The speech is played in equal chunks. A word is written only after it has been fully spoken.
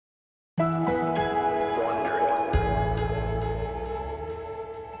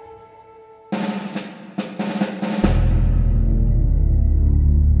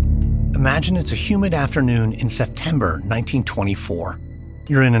Imagine it's a humid afternoon in September 1924.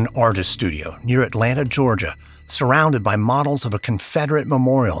 You're in an artist studio near Atlanta, Georgia, surrounded by models of a Confederate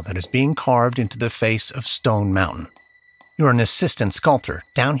memorial that is being carved into the face of Stone Mountain. You're an assistant sculptor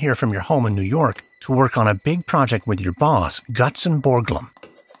down here from your home in New York to work on a big project with your boss, Gutzon Borglum.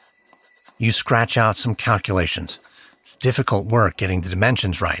 You scratch out some calculations. It's difficult work getting the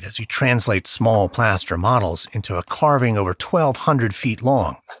dimensions right as you translate small plaster models into a carving over 1,200 feet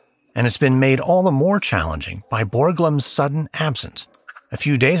long. And it's been made all the more challenging by Borglum's sudden absence. A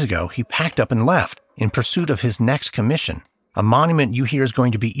few days ago, he packed up and left in pursuit of his next commission, a monument you hear is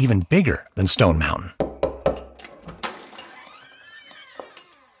going to be even bigger than Stone Mountain.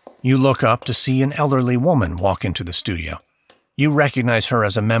 You look up to see an elderly woman walk into the studio. You recognize her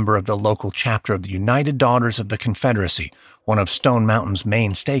as a member of the local chapter of the United Daughters of the Confederacy, one of Stone Mountain's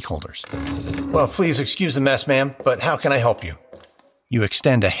main stakeholders. Well, please excuse the mess, ma'am, but how can I help you? You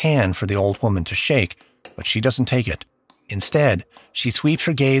extend a hand for the old woman to shake, but she doesn't take it. Instead, she sweeps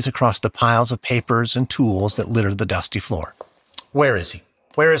her gaze across the piles of papers and tools that litter the dusty floor. Where is he?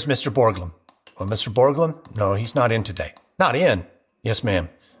 Where is Mr. Borglum? Well, Mr. Borglum? No, he's not in today. Not in? Yes, ma'am.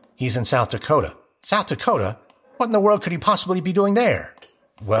 He's in South Dakota. South Dakota? What in the world could he possibly be doing there?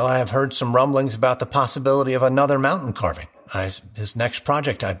 Well, I have heard some rumblings about the possibility of another mountain carving. His next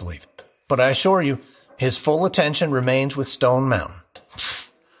project, I believe. But I assure you, his full attention remains with Stone Mountain.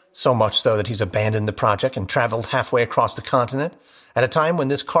 So much so that he's abandoned the project and traveled halfway across the continent at a time when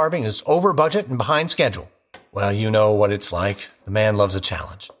this carving is over budget and behind schedule. Well, you know what it's like. The man loves a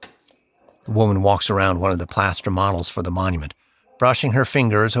challenge. The woman walks around one of the plaster models for the monument, brushing her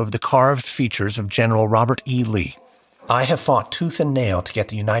fingers over the carved features of General Robert E. Lee. I have fought tooth and nail to get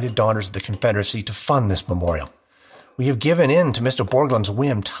the United Daughters of the Confederacy to fund this memorial. We have given in to Mr. Borglum's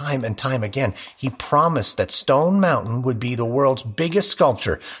whim time and time again. He promised that Stone Mountain would be the world's biggest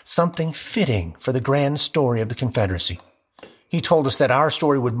sculpture, something fitting for the grand story of the Confederacy. He told us that our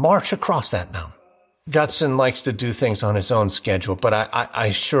story would march across that mountain. Gutzon likes to do things on his own schedule, but I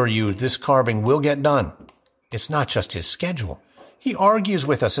assure you this carving will get done. It's not just his schedule. He argues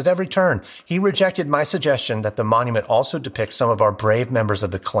with us at every turn. He rejected my suggestion that the monument also depict some of our brave members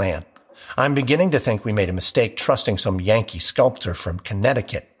of the Klan. I'm beginning to think we made a mistake trusting some Yankee sculptor from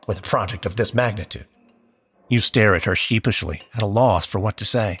Connecticut with a project of this magnitude. You stare at her sheepishly, at a loss for what to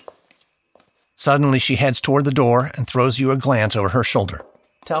say. Suddenly she heads toward the door and throws you a glance over her shoulder.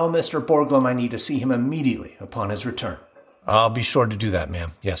 Tell Mr. Borglum I need to see him immediately upon his return. I'll be sure to do that,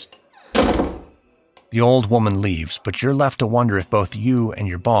 ma'am. Yes. The old woman leaves, but you're left to wonder if both you and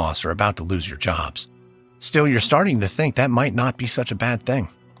your boss are about to lose your jobs. Still, you're starting to think that might not be such a bad thing.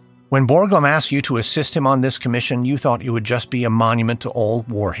 When Borglum asked you to assist him on this commission, you thought it would just be a monument to old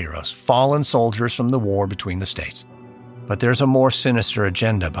war heroes, fallen soldiers from the war between the states. But there's a more sinister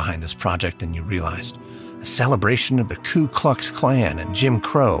agenda behind this project than you realized. A celebration of the Ku Klux Klan and Jim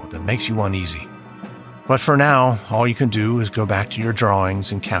Crow that makes you uneasy. But for now, all you can do is go back to your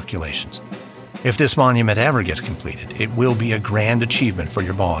drawings and calculations. If this monument ever gets completed, it will be a grand achievement for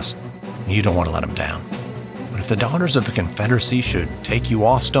your boss. You don't want to let him down. But if the Daughters of the Confederacy should take you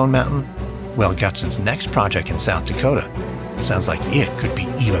off Stone Mountain, well, Gutzon's next project in South Dakota sounds like it could be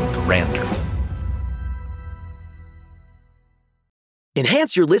even grander.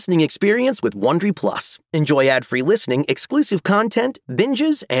 Enhance your listening experience with Wondery Plus. Enjoy ad-free listening, exclusive content,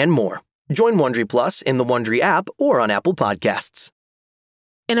 binges, and more. Join Wondery Plus in the Wondery app or on Apple Podcasts.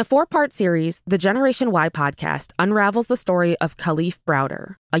 In a 4-part series, the Generation Y podcast unravels the story of Khalif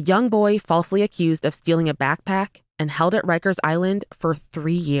Browder, a young boy falsely accused of stealing a backpack and held at Rikers Island for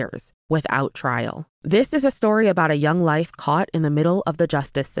 3 years without trial. This is a story about a young life caught in the middle of the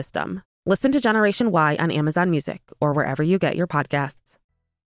justice system. Listen to Generation Y on Amazon Music or wherever you get your podcasts.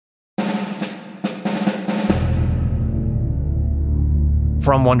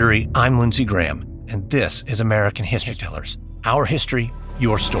 From Wondery, I'm Lindsay Graham, and this is American History Tellers. Our history,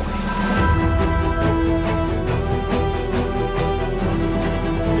 your story.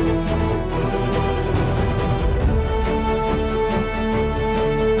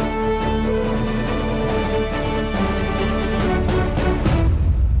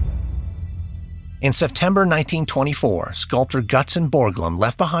 In September 1924, sculptor Gutzon Borglum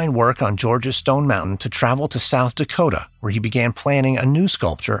left behind work on Georgia's Stone Mountain to travel to South Dakota, where he began planning a new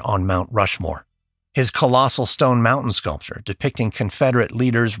sculpture on Mount Rushmore. His colossal Stone Mountain sculpture, depicting Confederate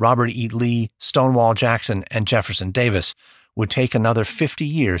leaders Robert E. Lee, Stonewall Jackson, and Jefferson Davis, would take another 50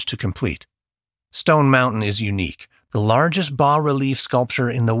 years to complete. Stone Mountain is unique, the largest bas-relief sculpture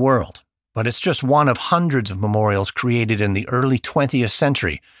in the world, but it's just one of hundreds of memorials created in the early 20th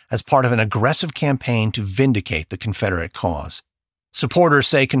century as part of an aggressive campaign to vindicate the Confederate cause. Supporters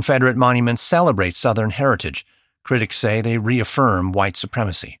say Confederate monuments celebrate Southern heritage. Critics say they reaffirm white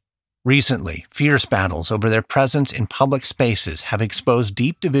supremacy. Recently, fierce battles over their presence in public spaces have exposed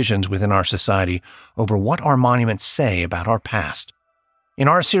deep divisions within our society over what our monuments say about our past. In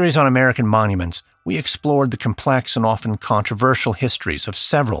our series on American monuments, we explored the complex and often controversial histories of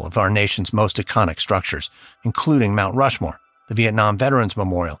several of our nation's most iconic structures, including Mount Rushmore, the Vietnam Veterans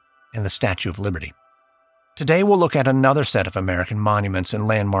Memorial, and the Statue of Liberty. Today, we'll look at another set of American monuments and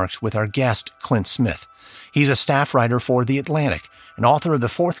landmarks with our guest, Clint Smith. He's a staff writer for The Atlantic and author of the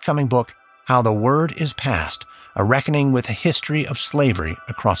forthcoming book, How the Word is Passed, A Reckoning with the History of Slavery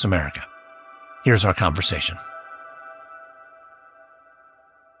Across America. Here's our conversation.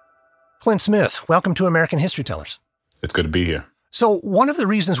 Clint Smith, welcome to American History Tellers. It's good to be here. So one of the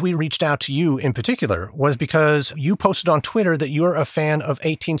reasons we reached out to you in particular was because you posted on Twitter that you're a fan of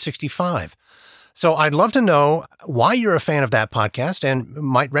 1865. So I'd love to know why you're a fan of that podcast and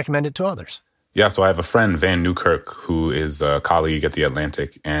might recommend it to others. Yeah, so I have a friend, Van Newkirk, who is a colleague at The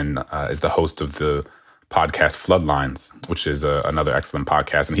Atlantic and is the host of the podcast Floodlines, which is another excellent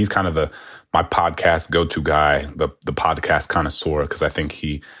podcast. And he's kind of my podcast go-to guy, the podcast connoisseur, because I think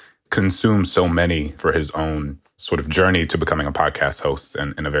he consumes so many for his own sort of journey to becoming a podcast host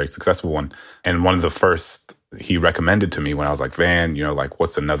and a very successful one. And one of the first he recommended to me when I was like, Van,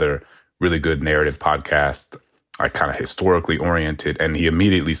 what's another really good narrative podcast, like kind of historically oriented. And he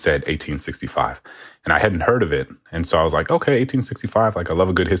immediately said 1865. And I hadn't heard of it. And so I was like, okay, 1865, I love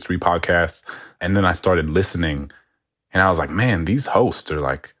a good history podcast. And then I started listening and I was like, man, these hosts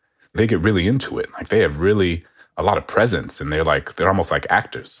are they get really into it. They have really a lot of presence and they're almost like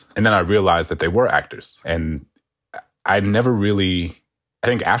actors. And then I realized that they were actors. And I never really, I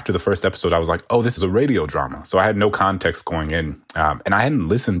think after the first episode, I was like, oh, this is a radio drama. So I had no context going in. And I hadn't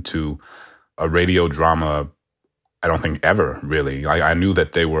listened to a radio drama, I don't think ever, really. I knew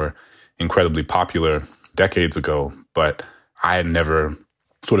that they were incredibly popular decades ago, but I had never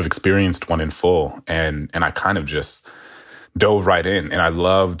sort of experienced one in full. And I kind of just dove right in. And I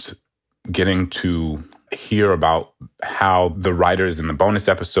loved getting to hear about how the writers in the bonus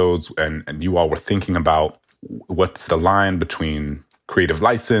episodes and you all were thinking about what's the line between creative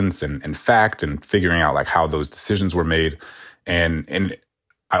license and fact and figuring out how those decisions were made. And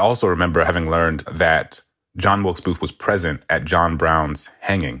I also remember having learned that John Wilkes Booth was present at John Brown's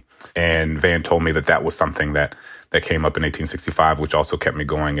hanging. And Van told me that was something that came up in 1865, which also kept me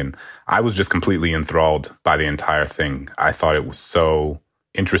going. And I was just completely enthralled by the entire thing. I thought it was so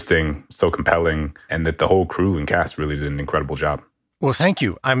interesting, so compelling, and that the whole crew and cast really did an incredible job. Well, thank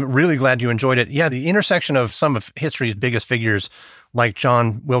you. I'm really glad you enjoyed it. Yeah, the intersection of some of history's biggest figures like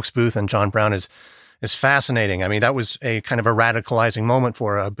John Wilkes Booth and John Brown is fascinating. I mean, that was a kind of a radicalizing moment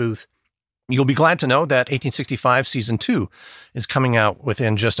for Booth. You'll be glad to know that 1865 Season 2 is coming out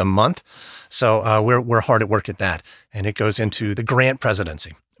within just a month. So we're hard at work at that. And it goes into the Grant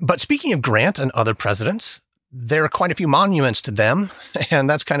presidency. But speaking of Grant and other presidents, there are quite a few monuments to them, and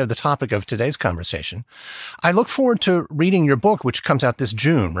that's kind of the topic of today's conversation. I look forward to reading your book, which comes out this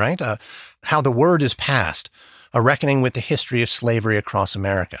June, right? How the Word is Passed, A Reckoning with the History of Slavery Across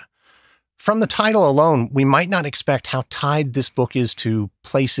America. From the title alone, we might not expect how tied this book is to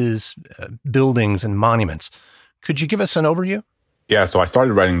places, buildings, and monuments. Could you give us an overview? Yeah, so I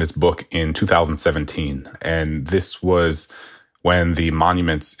started writing this book in 2017, and this was when the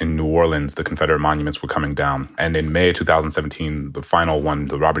monuments in New Orleans, the Confederate monuments, were coming down. And in May 2017, the final one,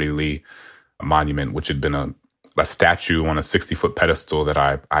 the Robert E. Lee monument, which had been a statue on a 60-foot pedestal that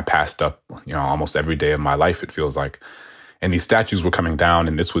I passed up, almost every day of my life, it feels like. And these statues were coming down,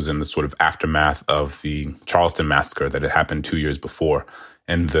 and this was in the sort of aftermath of the Charleston massacre that had happened 2 years before.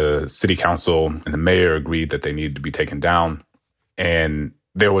 And the city council and the mayor agreed that they needed to be taken down. And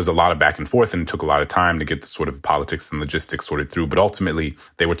there was a lot of back and forth, and it took a lot of time to get the sort of politics and logistics sorted through. But ultimately,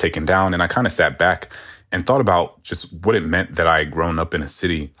 they were taken down, and I kind of sat back and thought about just what it meant that I had grown up in a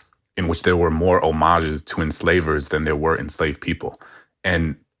city in which there were more homages to enslavers than there were enslaved people.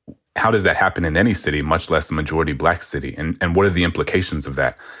 And how does that happen in any city, much less a majority Black city? And what are the implications of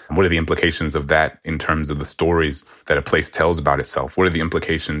that? And what are the implications of that in terms of the stories that a place tells about itself? What are the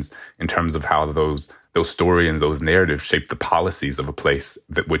implications in terms of how those stories and those narratives shape the policies of a place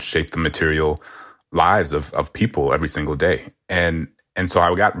that would shape the material lives of people every single day? And so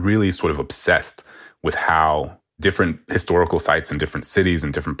I got really sort of obsessed with how different historical sites in different cities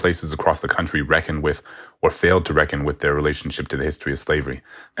and different places across the country reckon with or failed to reckon with their relationship to the history of slavery.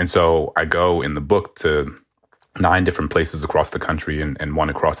 And so I go in the book to 9 different places across the country and one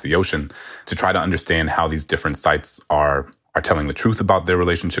across the ocean to try to understand how these different sites are telling the truth about their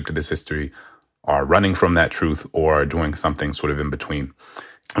relationship to this history, are running from that truth or are doing something sort of in between.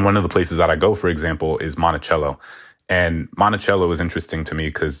 And one of the places that I go, for example, is Monticello. And Monticello is interesting to me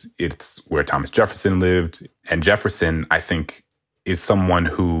because it's where Thomas Jefferson lived. And Jefferson, I think, is someone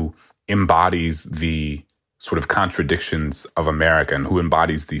who embodies the sort of contradictions of America and who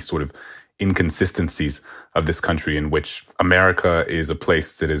embodies these sort of inconsistencies of this country, in which America is a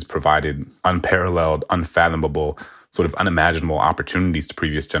place that has provided unparalleled, unfathomable, sort of unimaginable opportunities to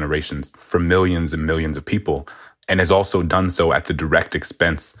previous generations for millions and millions of people, and has also done so at the direct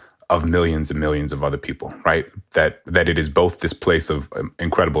expense of millions and millions of other people, right? That it is both this place of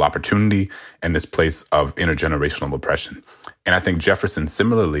incredible opportunity and this place of intergenerational oppression. And I think Jefferson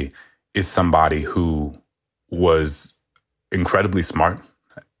similarly is somebody who was incredibly smart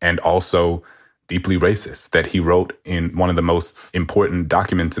and also deeply racist, that he wrote in one of the most important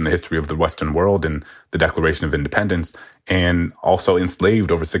documents in the history of the Western world, in the Declaration of Independence, and also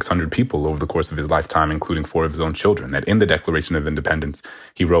enslaved over 600 people over the course of his lifetime, including 4 of his own children. That in the Declaration of Independence,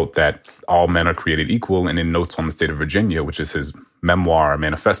 he wrote that all men are created equal, and in Notes on the State of Virginia, which is his memoir,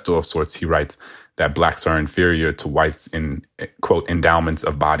 manifesto of sorts, he writes that blacks are inferior to whites in, quote, endowments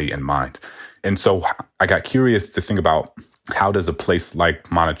of body and mind. And so I got curious to think about, how does a place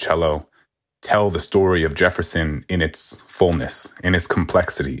like Monticello tell the story of Jefferson in its fullness, in its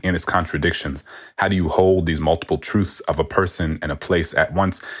complexity, in its contradictions? How do you hold these multiple truths of a person and a place at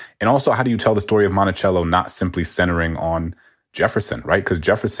once? And also, how do you tell the story of Monticello not simply centering on Jefferson, right? Because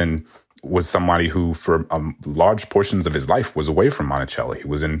Jefferson was somebody who, for large portions of his life, was away from Monticello. He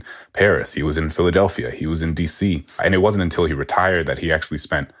was in Paris, he was in Philadelphia, he was in DC. And it wasn't until he retired that he actually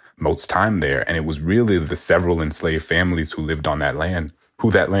spent most time there. And it was really the several enslaved families who lived on that land, who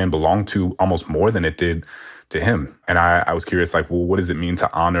that land belonged to almost more than it did to him. And I was curious, like, well, what does it mean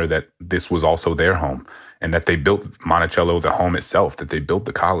to honor that this was also their home, and that they built Monticello, the home itself, that they built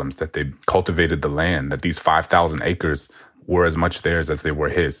the columns, that they cultivated the land, that these 5,000 acres were as much theirs as they were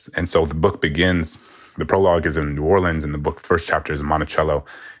his. And so the book begins, the prologue is in New Orleans, and the book first chapter is in Monticello.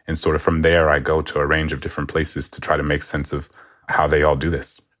 And sort of from there, I go to a range of different places to try to make sense of how they all do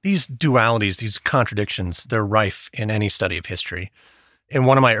this. These dualities, these contradictions, they're rife in any study of history. In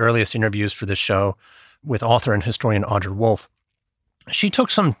one of my earliest interviews for this show with author and historian Audre Wolfe, she took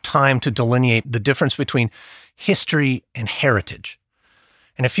some time to delineate the difference between history and heritage.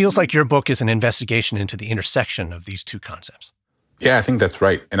 And it feels like your book is an investigation into the intersection of these two concepts. Yeah, I think that's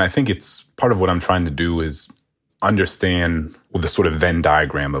right. And I think it's part of what I'm trying to do is understand the sort of Venn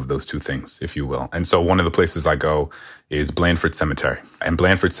diagram of those two things, if you will. And so one of the places I go is Blandford Cemetery. And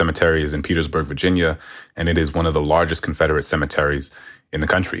Blandford Cemetery is in Petersburg, Virginia, and it is one of the largest Confederate cemeteries in the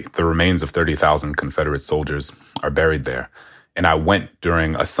country. The remains of 30,000 Confederate soldiers are buried there. And I went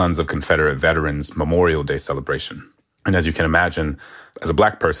during a Sons of Confederate Veterans Memorial Day celebration. And as you can imagine, as a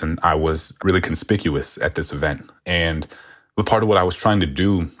Black person, I was really conspicuous at this event. And part of what I was trying to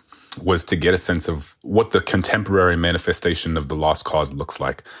do was to get a sense of what the contemporary manifestation of the lost cause looks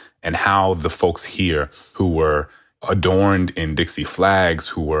like, and how the folks here who were adorned in Dixie flags,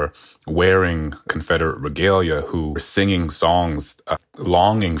 who were wearing Confederate regalia, who were singing songs,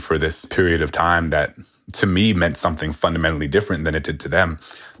 longing for this period of time that to me meant something fundamentally different than it did to them.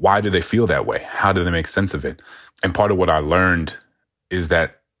 Why do they feel that way? How do they make sense of it? And part of what I learned is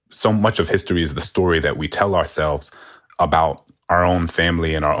that so much of history is the story that we tell ourselves about our own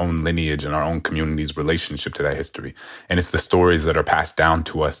family and our own lineage and our own community's relationship to that history. And it's the stories that are passed down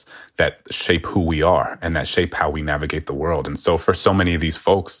to us that shape who we are and that shape how we navigate the world. And so for so many of these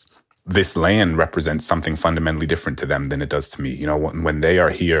folks, this land represents something fundamentally different to them than it does to me. You know, when they are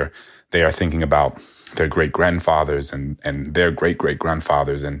here, they are thinking about their great-grandfathers and their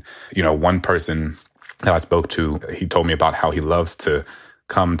great-great-grandfathers. And, you know, one person that I spoke to, he told me about how he loves to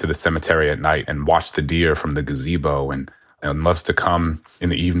come to the cemetery at night and watch the deer from the gazebo, and loves to come in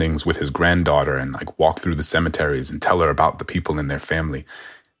the evenings with his granddaughter and like walk through the cemeteries and tell her about the people in their family.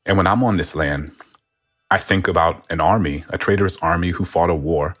 And when I'm on this land, I think about an army, a traitorous army who fought a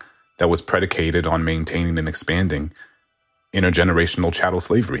war that was predicated on maintaining and expanding intergenerational chattel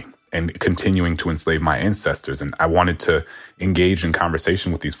slavery and continuing to enslave my ancestors. And I wanted to engage in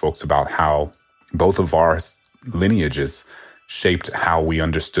conversation with these folks about how both of our lineages shaped how we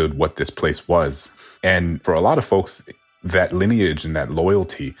understood what this place was. And for a lot of folks, that lineage and that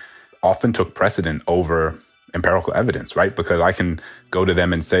loyalty often took precedent over empirical evidence, right? Because I can go to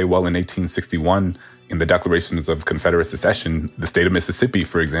them and say, well, in 1861, in the Declarations of Confederate Secession, the state of Mississippi,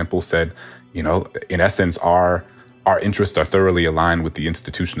 for example, said, you know, in essence, our interests are thoroughly aligned with the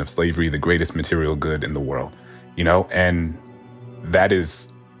institution of slavery, the greatest material good in the world, you know, and that is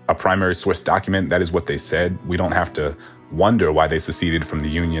a primary source document. That is what they said. We don't have to wonder why they seceded from the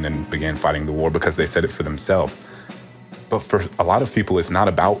Union and began fighting the war, because they said it for themselves. But for a lot of people, it's not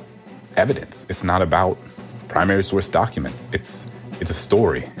about evidence. It's not about primary source documents. It's a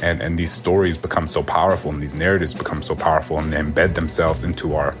story. And these stories become so powerful, and these narratives become so powerful, and they embed themselves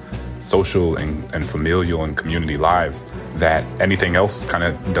into our social and familial and community lives, that anything else kind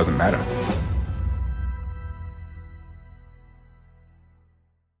of doesn't matter.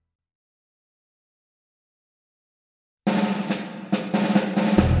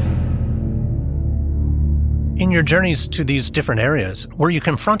 In your journeys to these different areas, were you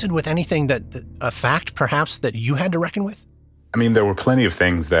confronted with anything a fact perhaps that you had to reckon with? I mean, there were plenty of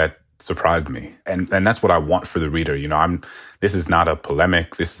things that surprised me. And that's what I want for the reader. This is not a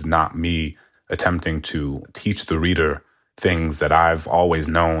polemic. This is not me attempting to teach the reader things that I've always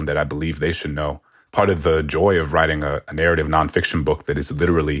known that I believe they should know. Part of the joy of writing a narrative nonfiction book that is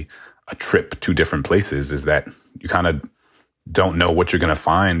literally a trip to different places is that you kind of don't know what you're going to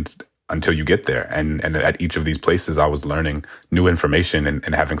find until you get there. And at each of these places, I was learning new information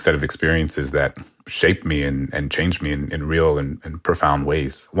and having a set of experiences that shaped me and changed me in real and profound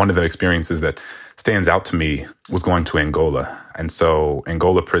ways. One of the experiences that stands out to me was going to Angola. And so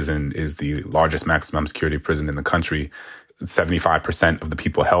Angola prison is the largest maximum security prison in the country. 75% of the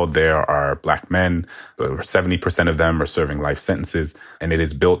people held there are Black men. 70% of them are serving life sentences. And it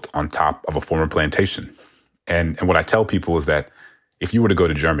is built on top of a former plantation. And what I tell people is that if you were to go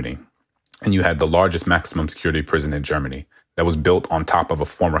to Germany, and you had the largest maximum security prison in Germany that was built on top of a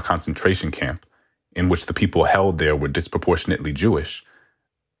former concentration camp in which the people held there were disproportionately Jewish,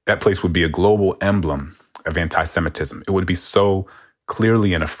 that place would be a global emblem of anti-Semitism. It would be so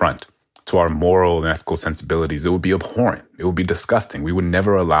clearly an affront to our moral and ethical sensibilities. It would be abhorrent. It would be disgusting. We would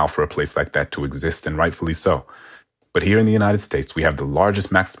never allow for a place like that to exist, and rightfully so. But here in the United States, we have the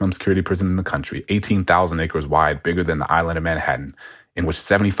largest maximum security prison in the country, 18,000 acres wide, bigger than the island of Manhattan, in which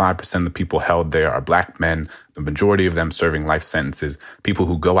 75% of the people held there are Black men, the majority of them serving life sentences, people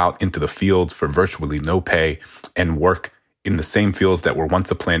who go out into the fields for virtually no pay and work in the same fields that were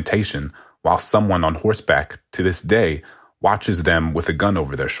once a plantation, while someone on horseback to this day watches them with a gun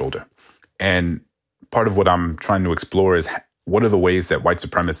over their shoulder. And part of what I'm trying to explore is what are the ways that white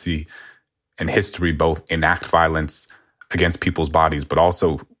supremacy and history both enact violence against people's bodies, but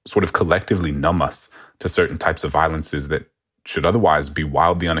also sort of collectively numb us to certain types of violences that should otherwise be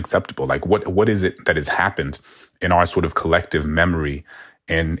wildly unacceptable. Like what is it that has happened in our sort of collective memory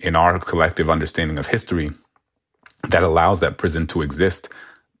and in our collective understanding of history that allows that prison to exist,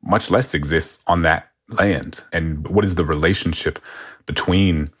 much less exists on that land? And what is the relationship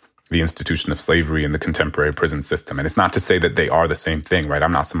between the institution of slavery and the contemporary prison system? And it's not to say that they are the same thing, right?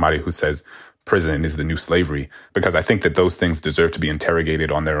 I'm not somebody who says prison is the new slavery, because I think that those things deserve to be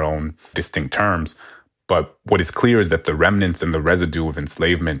interrogated on their own distinct terms. But what is clear is that the remnants and the residue of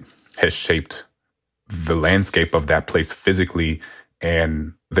enslavement has shaped the landscape of that place physically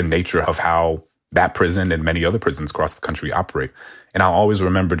and the nature of how that prison and many other prisons across the country operate. And I'll always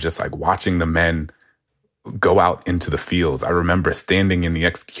remember just like watching the men go out into the fields. I remember standing in the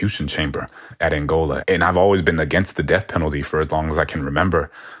execution chamber at Angola. And I've always been against the death penalty for as long as I can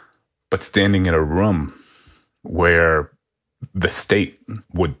remember. But standing in a room where the state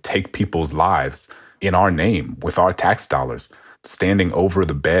would take people's lives in our name, with our tax dollars, standing over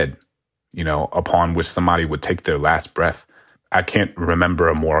the bed, upon which somebody would take their last breath. I can't remember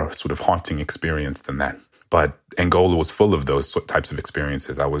a more sort of haunting experience than that. But Angola was full of those types of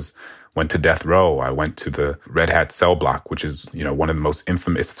experiences. Went to death row. I went to the Red Hat cell block, which is, one of the most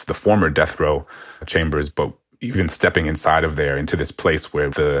infamous, the former death row chambers. But even stepping inside of there into this place where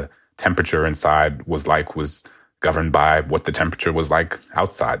the temperature inside was governed by what the temperature was like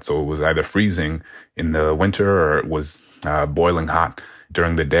outside. So it was either freezing in the winter or it was boiling hot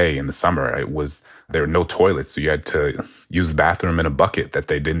during the day in the summer. There were no toilets, so you had to use the bathroom in a bucket that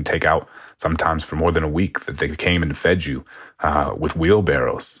they didn't take out sometimes for more than a week, that they came and fed you with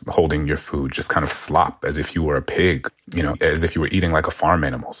wheelbarrows, holding your food, just kind of slop as if you were a pig, as if you were eating like a farm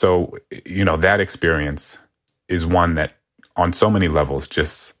animal. So, that experience is one that on so many levels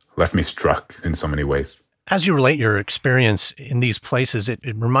just left me struck in so many ways. As you relate your experience in these places, it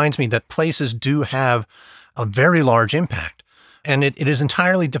reminds me that places do have a very large impact. And it is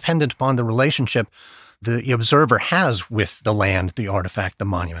entirely dependent upon the relationship the observer has with the land, the artifact, the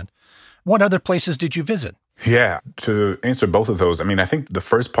monument. What other places did you visit? Yeah, to answer both of those, I think the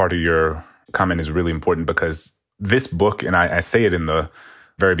first part of your comment is really important, because this book, and I say it in the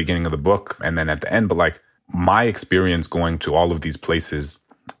very beginning of the book and then at the end, but like my experience going to all of these places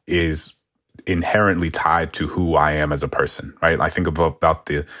is inherently tied to who I am as a person, right? I think about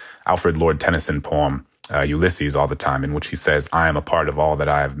the Alfred Lord Tennyson poem, Ulysses, all the time, in which he says, I am a part of all that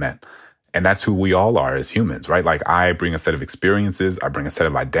I have met. And that's who we all are as humans, right? Like, I bring a set of experiences, I bring a set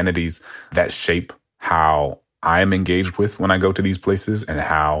of identities that shape how I am engaged with when I go to these places and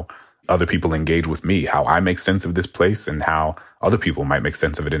how other people engage with me, how I make sense of this place and how other people might make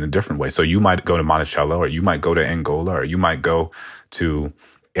sense of it in a different way. So you might go to Monticello, or you might go to Angola, or you might go to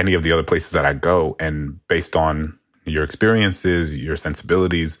any of the other places that I go, and based on your experiences, your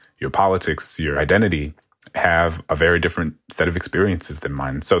sensibilities, your politics, your identity, have a very different set of experiences than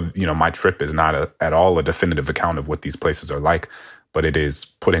mine. So, my trip is not at all a definitive account of what these places are like, but it is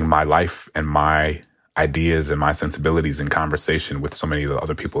putting my life and my ideas and my sensibilities in conversation with so many of the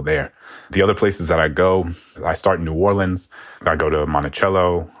other people there. The other places that I go, I start in New Orleans, I go to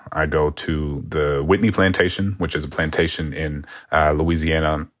Monticello, I go to the Whitney Plantation, which is a plantation in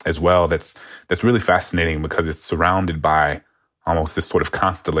Louisiana as well. That's really fascinating because it's surrounded by almost this sort of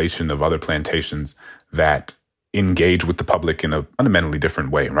constellation of other plantations that engage with the public in a fundamentally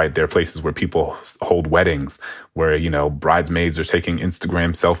different way, right? There are places where people hold weddings, where, bridesmaids are taking Instagram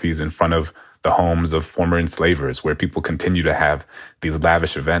selfies in front of the homes of former enslavers, where people continue to have these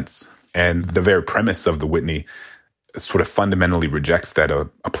lavish events. And the very premise of the Whitney sort of fundamentally rejects that a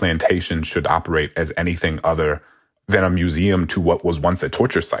plantation should operate as anything other than a museum to what was once a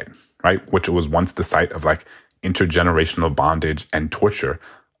torture site, right? Which was once the site of like intergenerational bondage and torture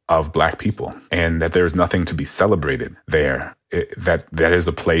of Black people, and that there's nothing to be celebrated there. That is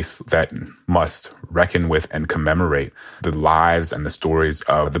a place that must reckon with and commemorate the lives and the stories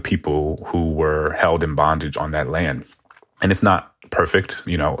of the people who were held in bondage on that land. And it's not perfect.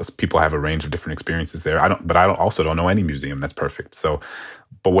 People have a range of different experiences there. I also don't know any museum that's perfect.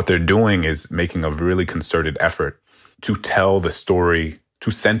 But what they're doing is making a really concerted effort to tell the story,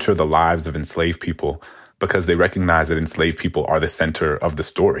 to center the lives of enslaved people, because they recognize that enslaved people are the center of the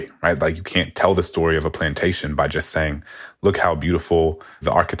story, right? Like, you can't tell the story of a plantation by just saying, look how beautiful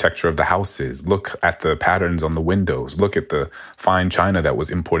the architecture of the house is. Look at the patterns on the windows. Look at the fine china that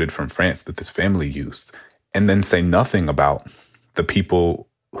was imported from France that this family used. And then say nothing about the people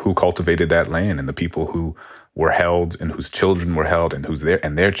who cultivated that land and the people who were held and whose children were held and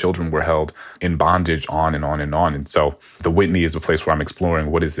their children were held in bondage on and on and on. And so the Whitney is a place where I'm exploring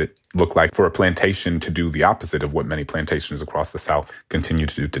what does it look like for a plantation to do the opposite of what many plantations across the South continue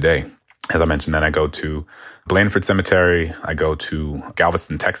to do today. As I mentioned, then I go to Blandford Cemetery. I go to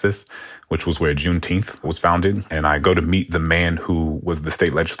Galveston, Texas, which was where Juneteenth was founded. And I go to meet the man who was the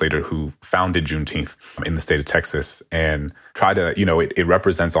state legislator who founded Juneteenth in the state of Texas, and try to, it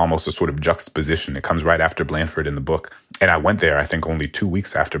represents almost a sort of juxtaposition. It comes right after Blandford in the book. And I went there, I think, only 2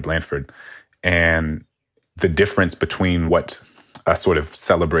 weeks after Blandford. And the difference between what a sort of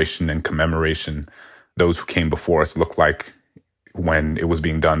celebration and commemoration those who came before us looked like when it was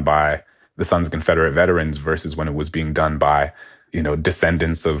being done by the Sons of Confederate veterans versus when it was being done by,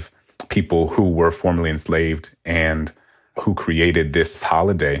 descendants of people who were formerly enslaved and who created this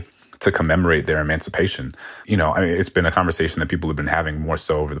holiday to commemorate their emancipation. It's been a conversation that people have been having more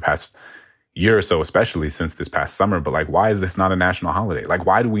so over the past year or so, especially since this past summer. But like, why is this not a national holiday? Like,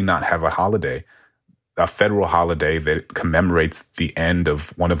 why do we not have a holiday, a federal holiday that commemorates the end of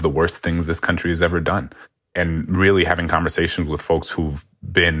one of the worst things this country has ever done? And really having conversations with folks who've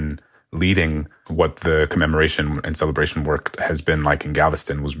been leading what the commemoration and celebration work has been like in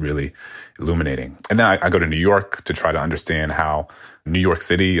Galveston was really illuminating. And then I go to New York to try to understand how New York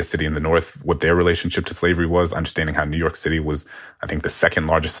City, a city in the North, what their relationship to slavery was, understanding how New York City was, I think, the second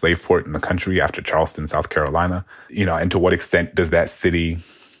largest slave port in the country after Charleston, South Carolina. And to what extent does that city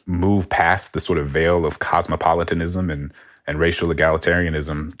move past the sort of veil of cosmopolitanism and racial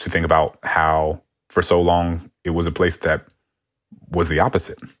egalitarianism to think about how for so long it was a place that was the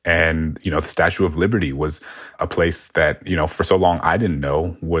opposite. And, the Statue of Liberty was a place that, for so long I didn't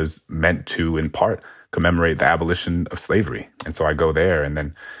know was meant to, in part, commemorate the abolition of slavery. And so I go there, and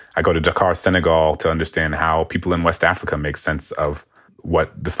then I go to Dakar, Senegal, to understand how people in West Africa make sense of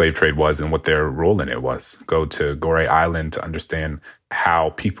what the slave trade was and what their role in it was. Go to Gorée Island to understand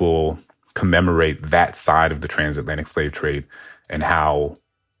how people commemorate that side of the transatlantic slave trade and how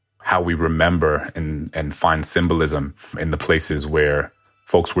we remember and find symbolism in the places where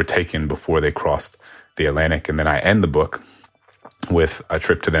folks were taken before they crossed the Atlantic. And then I end the book with a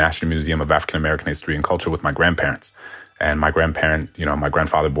trip to the National Museum of African American History and Culture with my grandparents. And my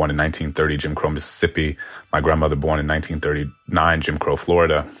grandfather born in 1930, Jim Crow, Mississippi, my grandmother born in 1939, Jim Crow,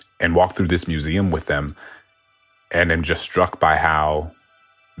 Florida, and walk through this museum with them. And am just struck by how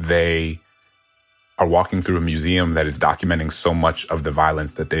they are walking through a museum that is documenting so much of the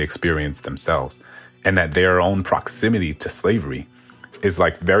violence that they experienced themselves, and that their own proximity to slavery is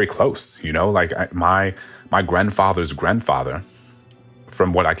like very close, you know? Like my grandfather's grandfather,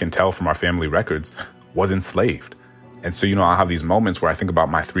 from what I can tell from our family records, was enslaved. And so, you know, I'll have these moments where I think about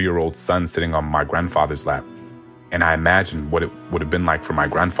my 3-year-old son sitting on my grandfather's lap, and I imagine what it would have been like for my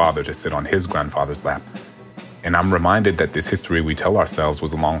grandfather to sit on his grandfather's lap. And I'm reminded that this history we tell ourselves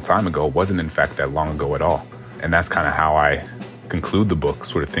was a long time ago wasn't in fact that long ago at all. And that's kind of how I conclude the book,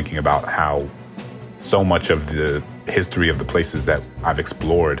 sort of thinking about how so much of the history of the places that I've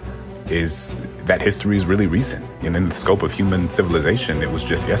explored is that history is really recent. And in the scope of human civilization, it was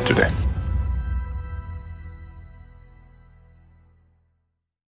just yesterday.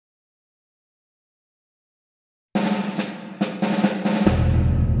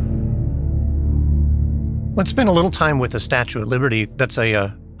 Let's spend a little time with the Statue of Liberty. That's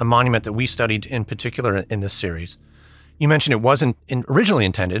a monument that we studied in particular in this series. You mentioned it wasn't originally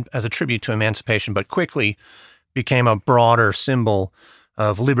intended as a tribute to emancipation, but quickly became a broader symbol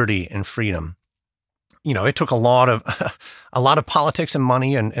of liberty and freedom. You know, it took a lot of politics and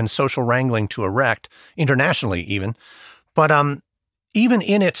money and social wrangling to erect, internationally even. But even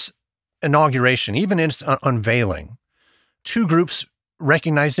in its inauguration, even in its unveiling, two groups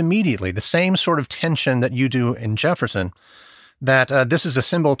recognized immediately the same sort of tension that you do in Jefferson, that this is a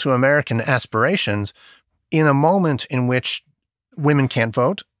symbol to American aspirations in a moment in which women can't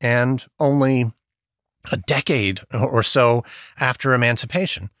vote and only a decade or so after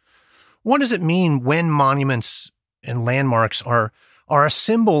emancipation. What does it mean when monuments and landmarks are a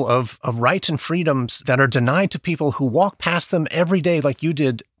symbol of rights and freedoms that are denied to people who walk past them every day, like you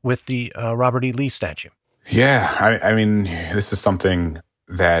did with the Robert E. Lee statue? Yeah, I mean, this is something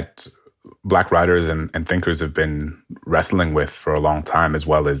that Black writers and thinkers have been wrestling with for a long time, as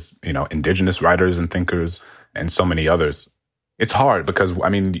well as, you know, indigenous writers and thinkers and so many others. It's hard because, I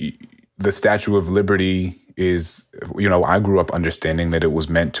mean, the Statue of Liberty is, you know, I grew up understanding that it was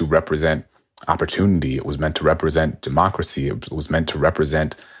meant to represent opportunity. It was meant to represent democracy. It was meant to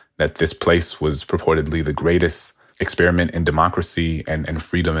represent that this place was purportedly the greatest experiment in democracy and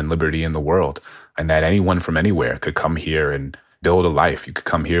freedom and liberty in the world, and that anyone from anywhere could come here and build a life. You could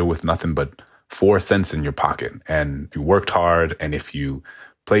come here with nothing but 4 cents in your pocket, and if you worked hard, and if you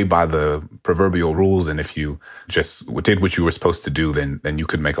played by the proverbial rules, and if you just did what you were supposed to do, then you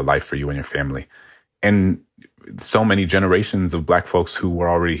could make a life for you and your family. And so many generations of Black folks who were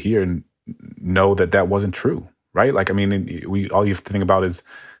already here know that that wasn't true, right? Like, I mean, all you have to think about is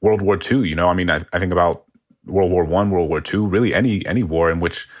World War II. You know, I mean, I think about World War I, World War II, really any war in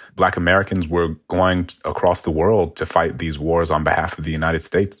which Black Americans were going across the world to fight these wars on behalf of the United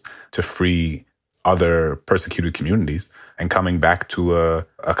States to free other persecuted communities, and coming back to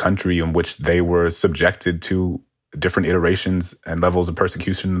a country in which they were subjected to different iterations and levels of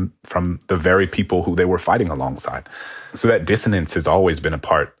persecution from the very people who they were fighting alongside. So that dissonance has always been a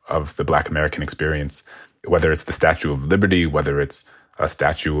part of the Black American experience, whether it's the Statue of Liberty, whether it's a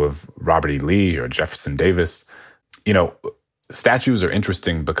statue of Robert E. Lee or Jefferson Davis. You know, statues are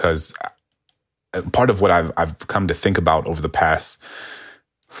interesting because part of what I've come to think about over the past,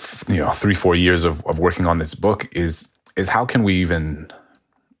 3-4 years of working on this book is how can we even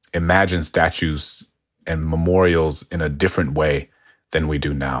imagine statues and memorials in a different way than we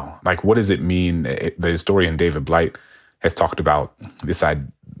do now? Like, what does it mean? The historian David Blight has talked about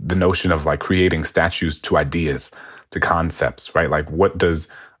the notion of like creating statues to ideas, to concepts, right? Like, what does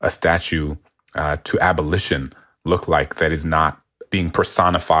a statue to abolition look like that is not being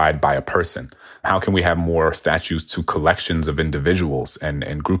personified by a person? How can we have more statues to collections of individuals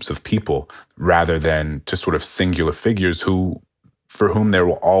and groups of people rather than to sort of singular figures for whom there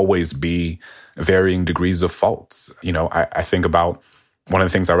will always be varying degrees of faults? You know, I think about one of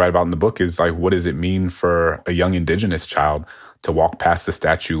the things I write about in the book is like, what does it mean for a young indigenous child to walk past the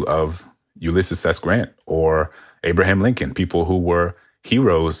statue of Ulysses S. Grant or Abraham Lincoln, people who were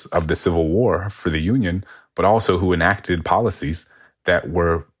heroes of the Civil War for the Union, but also who enacted policies that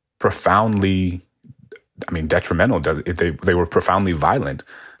were profoundly, detrimental. They were profoundly violent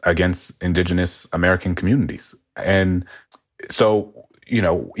against indigenous American communities. And so, you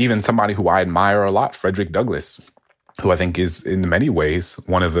know, even somebody who I admire a lot, Frederick Douglass, who I think is in many ways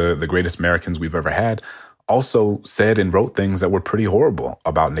one of the greatest Americans we've ever had, also said and wrote things that were pretty horrible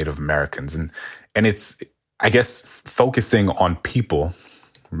about Native Americans. And it's, I guess, focusing on people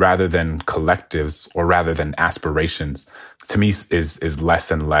rather than collectives or rather than aspirations, to me is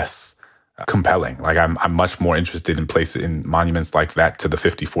less and less compelling. Like, I'm much more interested in monuments like that to the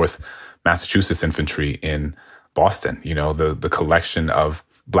 54th Massachusetts Infantry in Boston. You know, the collection of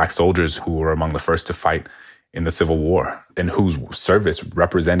Black soldiers who were among the first to fight in the Civil War and whose service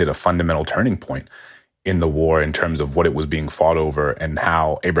represented a fundamental turning point in the war in terms of what it was being fought over and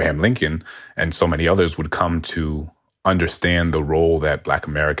how Abraham Lincoln and so many others would come to understand the role that Black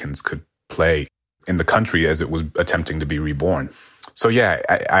Americans could play in the country as it was attempting to be reborn. So yeah,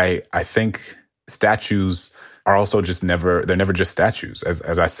 I think statues are also they're never just statues.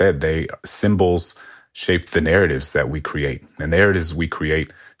 As I said, symbols shape the narratives that we create. The narratives we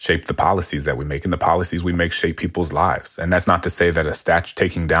create shape the policies that we make, and the policies we make shape people's lives. And that's not to say that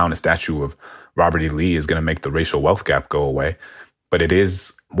taking down a statue of Robert E. Lee is going to make the racial wealth gap go away, but it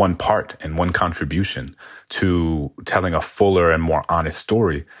is one part and one contribution to telling a fuller and more honest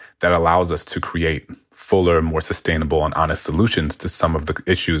story that allows us to create fuller, more sustainable and honest solutions to some of the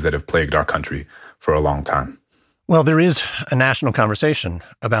issues that have plagued our country for a long time. Well, there is a national conversation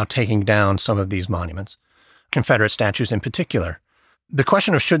about taking down some of these monuments, Confederate statues in particular. The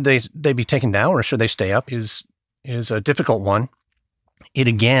question of should they be taken down or should they stay up is a difficult one. It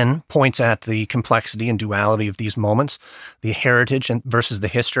again points at the complexity and duality of these moments, the heritage versus the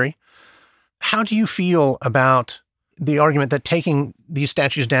history. How do you feel about the argument that taking these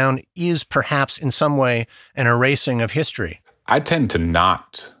statues down is perhaps in some way an erasing of history? I tend to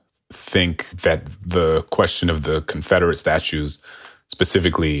not think that the question of the Confederate statues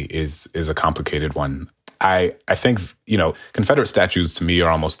specifically is a complicated one. I think, Confederate statues to me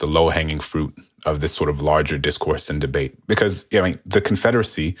are almost the low-hanging fruit of this sort of larger discourse and debate. Because, the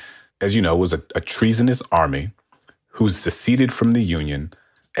Confederacy, as you know, was a treasonous army who seceded from the Union.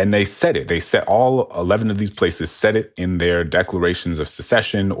 And they said it. They said all 11 of these places said it in their declarations of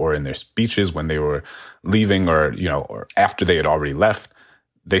secession or in their speeches when they were leaving or after they had already left.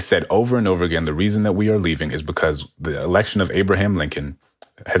 They said over and over again, the reason that we are leaving is because the election of Abraham Lincoln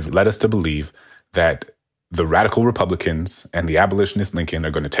has led us to believe that the radical Republicans and the abolitionist Lincoln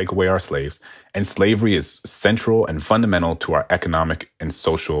are going to take away our slaves. And slavery is central and fundamental to our economic and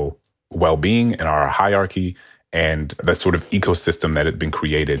social well-being and our hierarchy and the sort of ecosystem that had been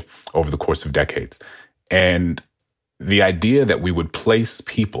created over the course of decades. And the idea that we would place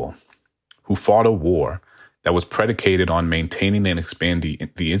people who fought a war that was predicated on maintaining and expanding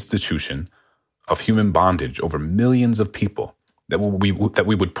the institution of human bondage over millions of people, that we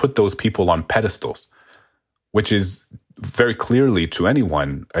would put those people on pedestals, which is very clearly to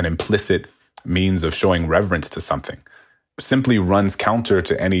anyone an implicit means of showing reverence to something, simply runs counter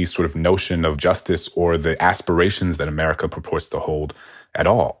to any sort of notion of justice or the aspirations that America purports to hold at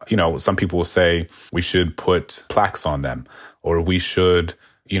all. Some people will say we should put plaques on them, or we should,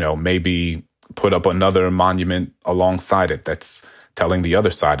 maybe put up another monument alongside it that's telling the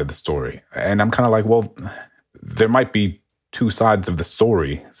other side of the story. And I'm kind of like, well, there might be two sides of the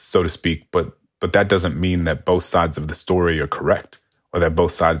story, so to speak, but that doesn't mean that both sides of the story are correct or that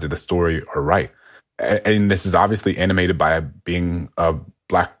both sides of the story are right. And this is obviously animated by being a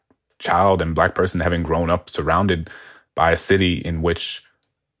Black child and Black person having grown up surrounded by a city in which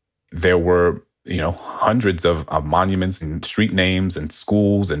there were, hundreds of monuments and street names and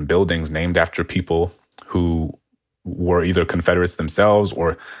schools and buildings named after people who were either Confederates themselves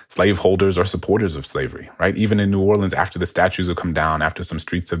or slaveholders or supporters of slavery, right? Even in New Orleans, after the statues have come down, after some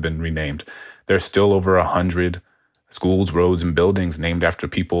streets have been renamed, there's still over 100 schools, roads, and buildings named after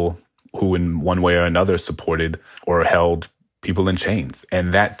people who in one way or another supported or held people in chains.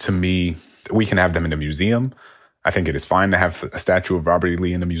 And that, to me, we can have them in a museum. I think it is fine to have a statue of Robert E.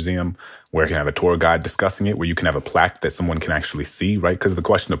 Lee in a museum where you can have a tour guide discussing it, where you can have a plaque that someone can actually see, right? Because the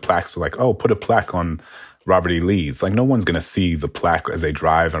question of plaques are like, oh, put a plaque on Robert E. Lee. It's like no one's going to see the plaque as they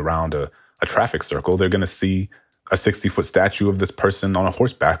drive around a traffic circle. They're going to see a 60-foot statue of this person on a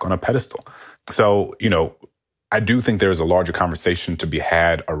horseback on a pedestal. So, I do think there's a larger conversation to be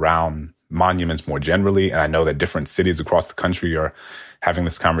had around monuments more generally. And I know that different cities across the country are having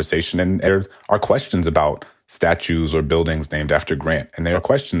this conversation. And there are questions about statues or buildings named after Grant. And there are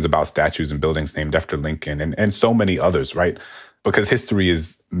questions about statues and buildings named after Lincoln and so many others, right? Because history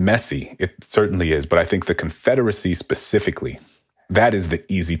is messy. It certainly is. But I think the Confederacy specifically, that is the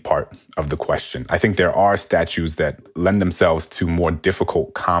easy part of the question. I think there are statues that lend themselves to more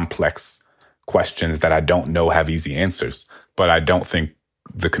difficult, complex questions that I don't know have easy answers. But I don't think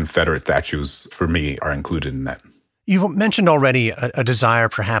the Confederate statues, for me, are included in that. You've mentioned already a desire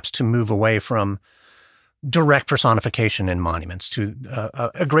perhaps to move away from direct personification in monuments to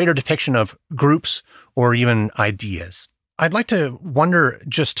a greater depiction of groups or even ideas. I'd like to wonder,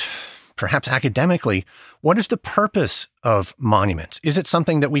 just perhaps academically, what is the purpose of monuments? Is it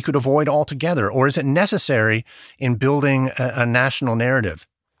something that we could avoid altogether, or is it necessary in building a national narrative?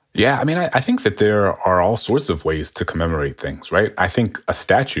 Yeah, I mean, I think that there are all sorts of ways to commemorate things, right? I think a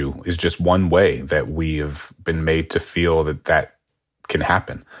statue is just one way that we have been made to feel that that can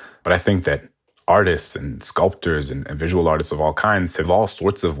happen. But I think that artists and sculptors and visual artists of all kinds have all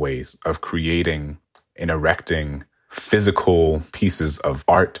sorts of ways of creating and erecting physical pieces of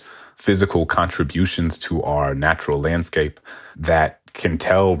art, physical contributions to our natural landscape that can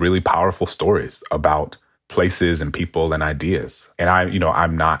tell really powerful stories about places and people and ideas. And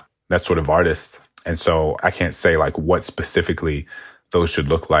I'm not that sort of artist. And so I can't say like what specifically those should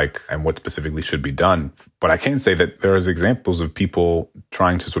look like and what specifically should be done. But I can say that there's examples of people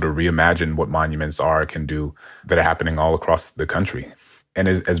trying to sort of reimagine what monuments can do that are happening all across the country. And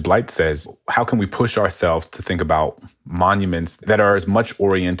as Blight says, how can we push ourselves to think about monuments that are as much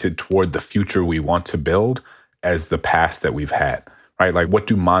oriented toward the future we want to build as the past that we've had, right? Like, what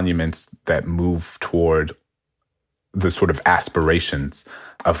do monuments that move toward the sort of aspirations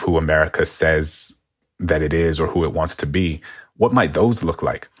of who America says that it is or who it wants to be, what might those look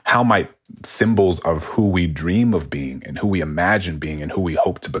like? How might symbols of who we dream of being and who we imagine being and who we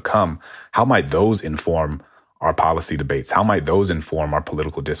hope to become, how might those inform our policy debates? How might those inform our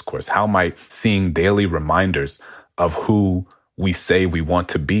political discourse? How might seeing daily reminders of who we say we want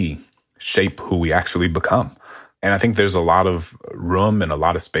to be shape who we actually become? And I think there's a lot of room and a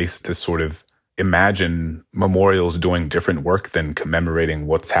lot of space to sort of imagine memorials doing different work than commemorating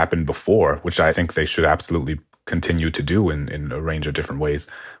what's happened before, which I think they should absolutely continue to do in a range of different ways.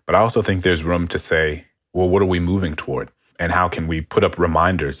 But I also think there's room to say, well, what are we moving toward? And how can we put up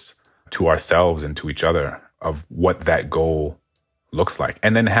reminders to ourselves and to each other of what that goal looks like?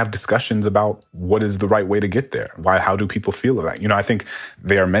 And then have discussions about what is the right way to get there. How do people feel about that? I think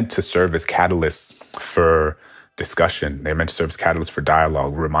they are meant to serve as catalysts for discussion. They're meant to serve as catalysts for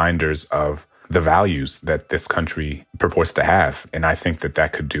dialogue, reminders of the values that this country purports to have. And I think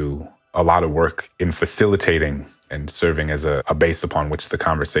that could do a lot of work in facilitating and serving as a base upon which the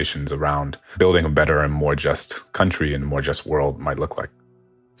conversations around building a better and more just country and more just world might look like.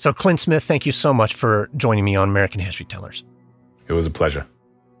 So, Clint Smith, thank you so much for joining me on American History Tellers. It was a pleasure.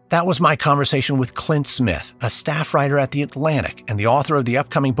 That was my conversation with Clint Smith, a staff writer at The Atlantic and the author of the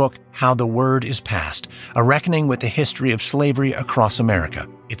upcoming book, How the Word is Passed, A Reckoning with the History of Slavery Across America.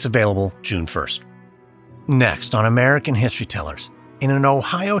 It's available June 1st. Next on American History Tellers, in an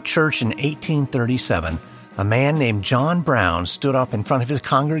Ohio church in 1837, a man named John Brown stood up in front of his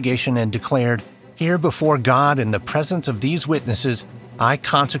congregation and declared, "Here before God in the presence of these witnesses, I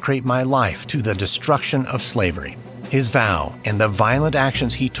consecrate my life to the destruction of slavery." His vow and the violent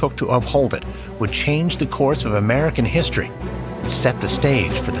actions he took to uphold it would change the course of American history and set the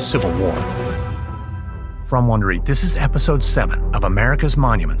stage for the Civil War. From Wondery, this is episode 7 of America's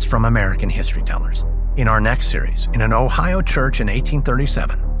Monuments from American History Tellers. In our next series, in an Ohio church in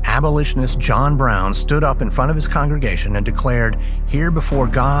 1837, abolitionist John Brown stood up in front of his congregation and declared, "Here before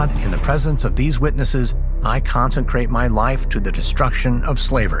God, in the presence of these witnesses, I consecrate my life to the destruction of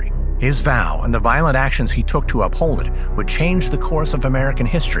slavery." His vow and the violent actions he took to uphold it would change the course of American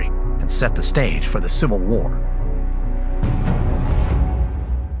history and set the stage for the Civil War.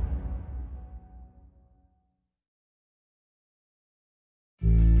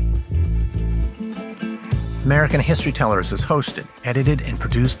 American History Tellers is hosted, edited, and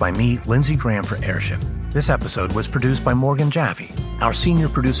produced by me, Lindsay Graham, for Airship. This episode was produced by Morgan Jaffe. Our senior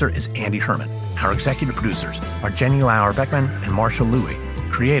producer is Andy Herman. Our executive producers are Jenny Lauer-Beckman and Marshall Louie.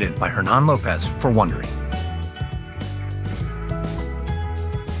 Created by Hernan Lopez for Wondery.